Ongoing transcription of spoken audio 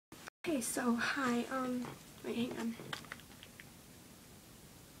Hey, so hi, wait, hang on.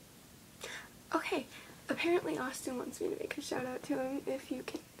 Okay, apparently Austin wants me to make a shout out to him, if you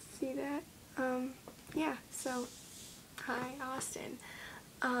can see that. Yeah, so, hi, Austin.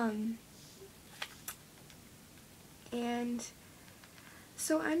 And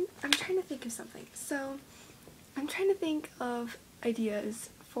so I'm trying to think of something. So, I'm trying to think of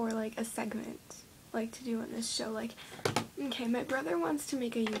ideas for, like, a segment, like, to do on this show. Like, okay, my brother wants to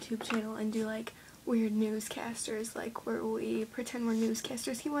make a YouTube channel and do, like, weird newscasters, like, where we pretend we're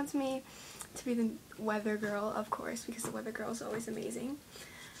newscasters. He wants me to be the weather girl, of course, because the weather girl is always amazing.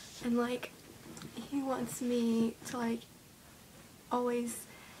 And, like, he wants me to, like, always,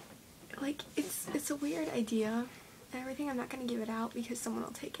 like, it's a weird idea and everything. I'm not gonna give it out because someone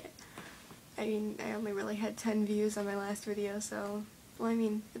will take it. I mean, I only really had 10 views on my last video, so, well, I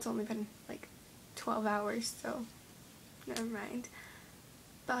mean, it's only been, like, 12 hours, so never mind.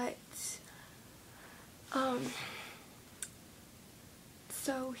 But,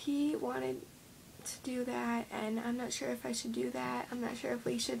 so he wanted to do that, and I'm not sure if I should do that. I'm not sure if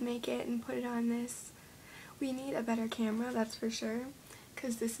we should make it and put it on this. We need a better camera, that's for sure,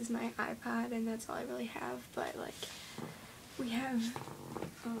 because this is my iPod and that's all I really have. But, like, we have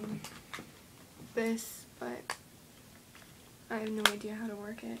this, but I have no idea how to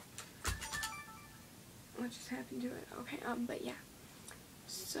work it. What just happened to it? Okay, but yeah.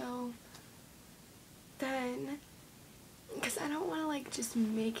 So then, because I don't want to, like, just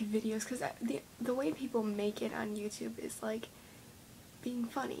make videos, because the way people make it on YouTube is, like, being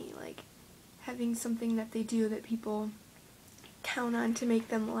funny, like, having something that they do that people count on to make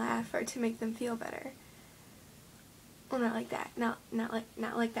them laugh or to make them feel better. Well, not like that. Not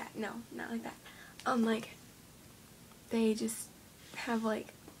like that. No, not like that. Like, they just have, like,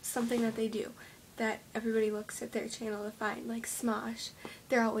 something that they do that everybody looks at their channel to find, like Smosh.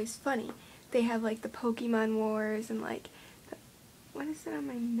 They're always funny. They have, like, the Pokemon Wars and, like, what is it on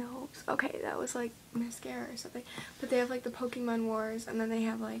my nose? Okay, that was, like, mascara or something. But they have, like, the Pokemon Wars, and then they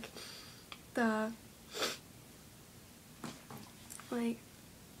have, like, the, like,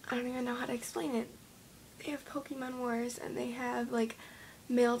 I don't even know how to explain it. They have Pokemon Wars, and they have, like,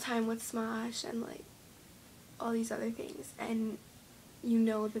 Mail Time with Smosh, and, like, all these other things. And you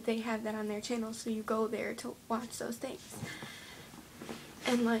know that they have that on their channel, so you go there to watch those things.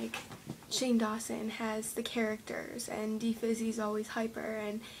 And, like, Shane Dawson has the characters, and D Fizzy's always hyper,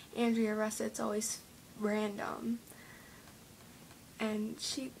 and Andrea Russett's always random. And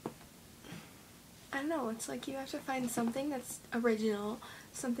I don't know, it's like you have to find something that's original,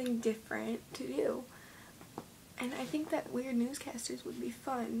 something different to do. And I think that weird newscasters would be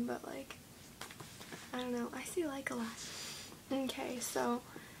fun, but, like, I don't know, I see like a lot. Okay, so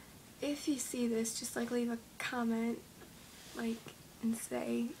if you see this, just, like, leave a comment, like, and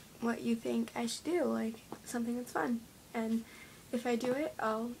say what you think I should do, like, something that's fun. And if I do it,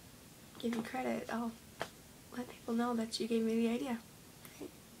 I'll give you credit. I'll let people know that you gave me the idea. Okay,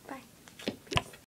 bye.